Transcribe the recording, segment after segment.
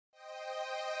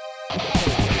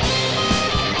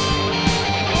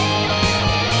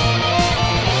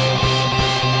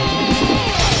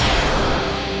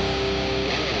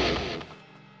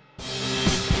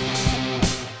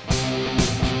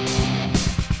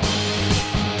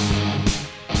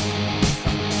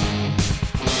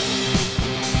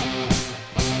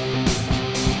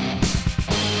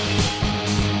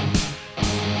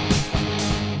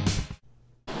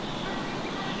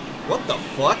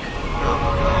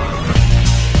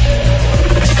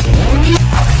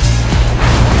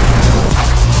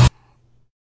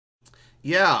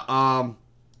Yeah,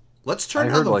 let's turn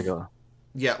down the... like a...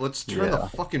 Yeah, let's turn the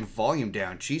fucking volume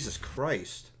down. Jesus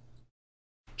Christ.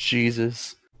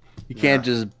 Jesus. You can't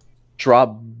just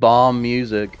drop bomb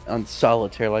music on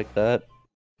solitaire like that.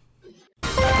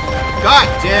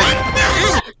 God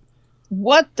damn it!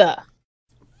 What the?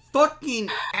 Fucking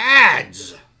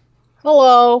ads!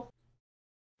 Hello.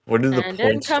 What did the And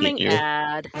points incoming get you?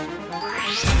 ad.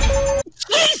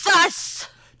 Jesus!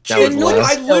 Dude, look,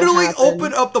 I Still literally happen.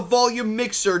 opened up the volume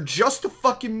mixer just to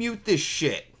fucking mute this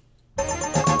shit.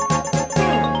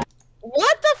 What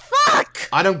the fuck?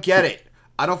 I don't get it.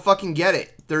 I don't fucking get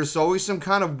it. There's always some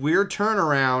kind of weird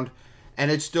turnaround,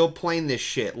 and it's still playing this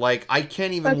shit. Like, I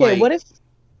can't even, Okay, like... what if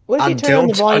you turn on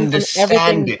the volume from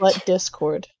everything but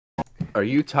Discord? Are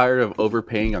you tired of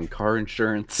overpaying on car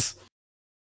insurance?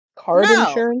 Card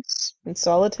insurance in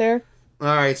solitaire?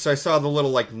 Alright, so I saw the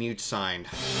little, like, mute sign.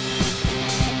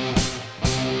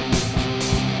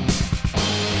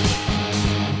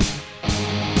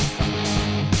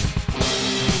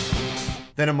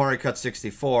 Then in Mario Cut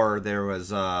 64, there was,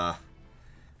 that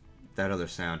other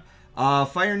sound.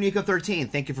 Fire Nico 13,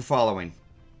 thank you for following.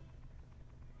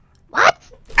 What?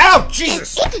 Ow,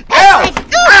 Jesus! Ow!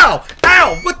 Ow!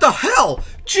 Ow! What the hell?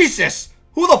 Jesus!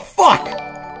 Who the fuck?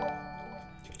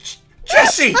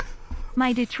 Jesse!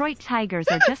 My Detroit Tigers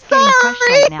are just getting crushed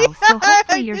right now, so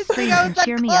hopefully your stream can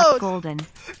cheer me up, Golden.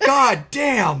 God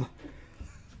damn!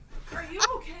 Are you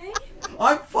okay?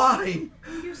 I'm fine.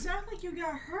 You sound like you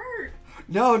got hurt.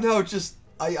 No, just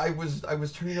I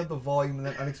was turning up the volume and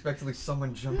then unexpectedly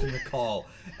someone jumped in the call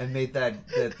and made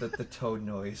the toad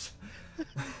noise.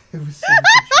 It was so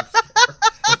much.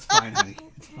 It's fine, honey.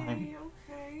 It's fine.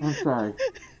 Okay. I'm sorry.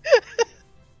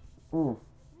 I'm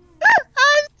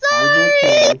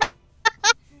sorry!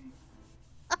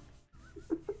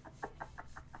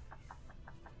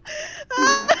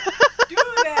 Do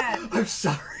that! I'm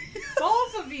sorry.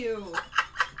 Both of you!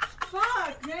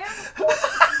 Fuck, man!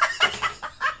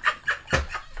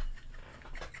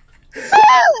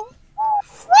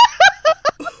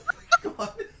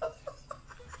 God.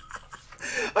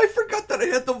 I forgot that I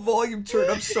had the volume turned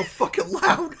up so fucking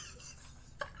loud.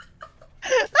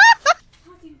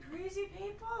 Fucking crazy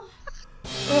people!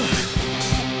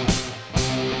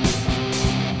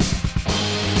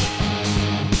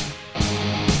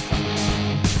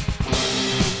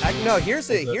 No, here's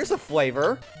a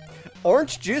flavor.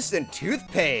 Orange juice and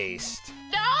toothpaste.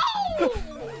 No!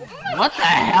 What the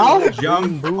hell?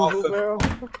 Jump off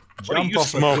What are you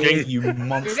smoking? You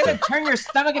monster. You're gonna turn your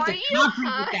stomach into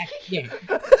concrete with that shit.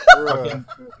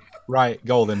 Right,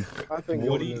 Golden. I think What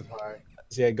Golden do you- is high.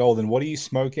 Yeah, Golden. What are you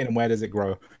smoking and where does it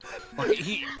grow?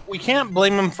 We can't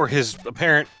blame him for his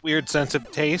apparent weird sense of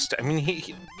taste. I mean,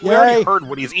 we already heard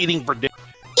what he's eating for dinner.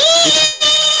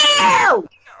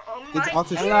 It's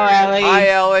autism. Hello, Ellie. Hi,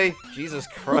 Ellie. Jesus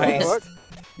Christ. What?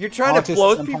 You're trying to Autism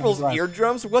blow sometimes people's right.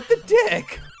 eardrums? What the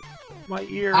dick? My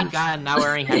ears. Oh god, I'm not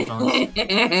wearing headphones.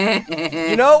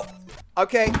 You know,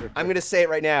 okay, I'm gonna say it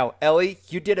right now. Ellie,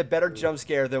 you did a better jump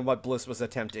scare than what Bliss was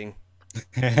attempting.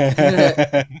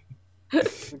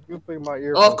 It's a good thing my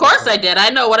ear. Well, of course I did. I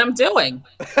know what I'm doing.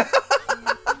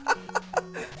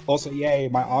 Also, yay,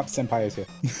 my aunt senpai is here.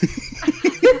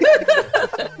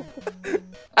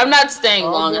 I'm not staying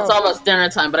Oh, long. no. It's almost dinner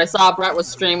time, but I saw Brett was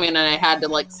streaming and I had to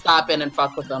like stop in and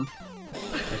fuck with him.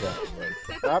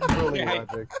 Absolutely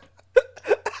magic.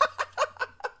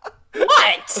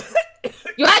 What?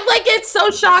 You act like it's so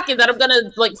shocking that I'm gonna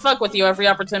like fuck with you every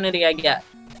opportunity I get.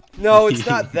 No, it's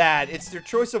not that. It's their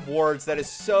choice of words that is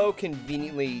so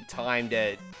conveniently timed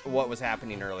at what was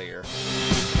happening earlier.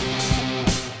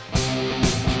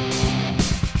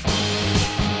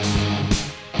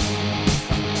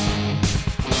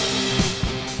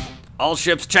 All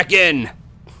ships check in.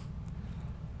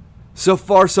 So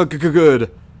far, so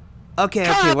good.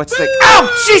 Okay, what's the...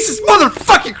 Ow! Jesus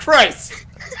motherfucking Christ!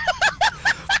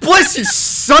 Bliss, you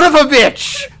son of a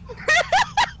bitch!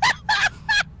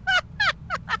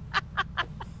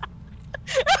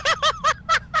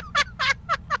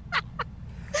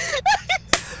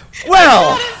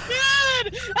 Well...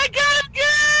 Good! I got him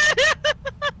good!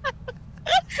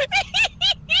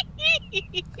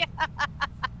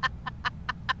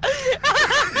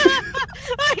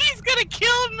 He's gonna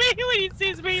kill me when he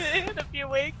sees me in a few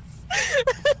weeks.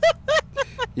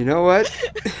 You know what?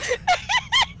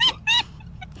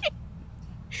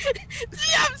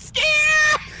 Jump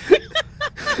scare!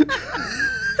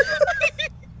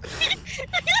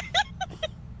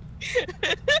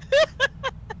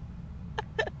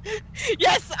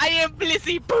 Yes, I am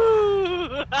Blissy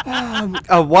Boo!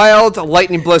 A wild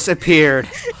lightning bliss appeared.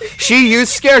 She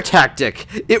used scare tactic.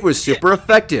 It was super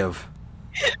effective.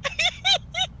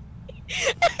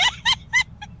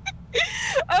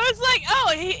 I was like,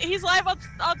 oh, he's live on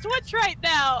Twitch right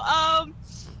now.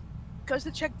 Goes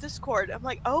to check Discord. I'm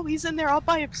like, oh, he's in there all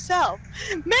by himself.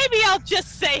 Maybe I'll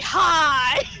just say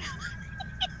hi.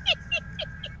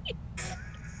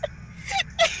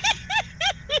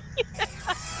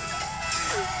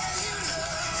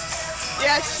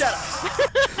 Yeah, shut up.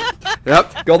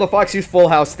 Yep, GoldenFox used Full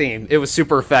House theme. It was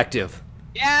super effective.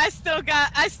 Yeah, I still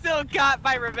got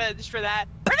my revenge for that.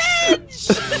 Revenge!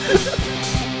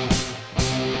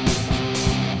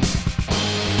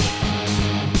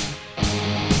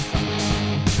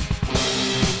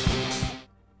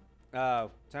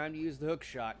 Time to use the hook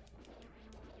shot.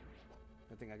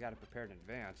 I think I got it prepared in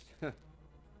advance.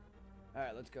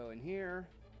 Alright, let's go in here.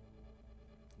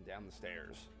 And down the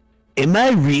stairs. Am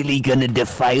I really gonna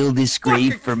defile this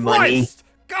grave for money?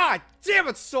 God damn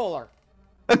it, Solar!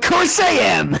 Of course I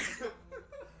am!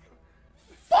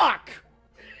 Fuck!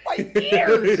 My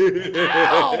ears!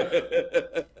 Ow!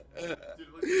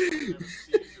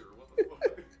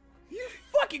 You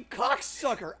fucking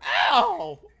cocksucker!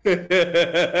 Ow!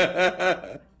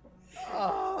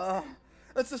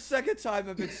 That's the second time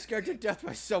I've been scared to death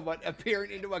by someone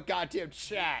appearing into a goddamn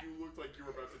chat. You looked like you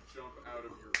were about to jump out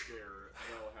of your chair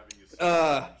while having you.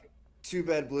 Too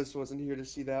bad Bliss wasn't here to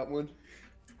see that one.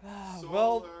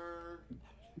 Well,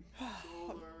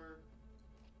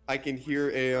 I can hear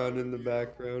Aeon in the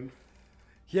background.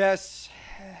 yes,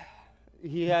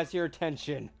 he has your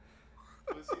attention.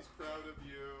 He's proud of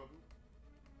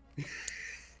you.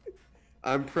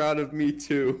 I'm proud of me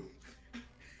too.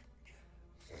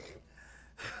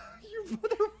 You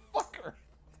motherfucker!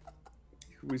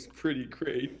 It was pretty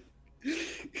great.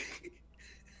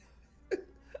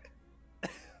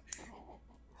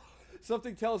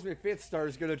 Something tells me Fifth Star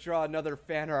is gonna draw another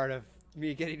fan art of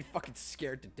me getting fucking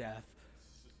scared to death.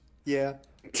 Yeah.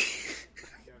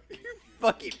 You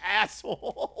fucking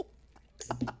asshole.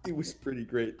 It was pretty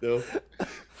great though.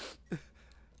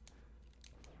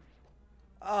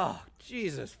 Oh,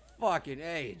 Jesus fucking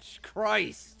H.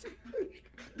 Christ.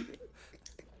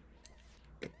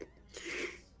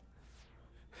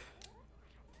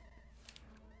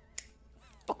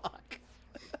 Fuck.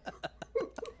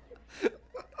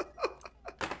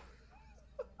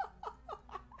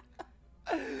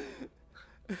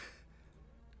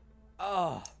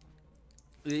 Oh.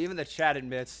 Even the chat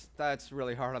admits that's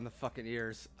really hard on the fucking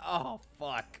ears. Oh,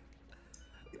 fuck.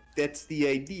 That's the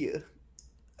idea.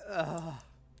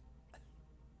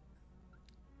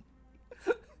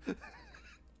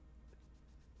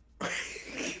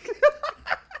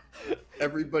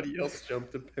 Everybody else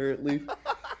jumped apparently.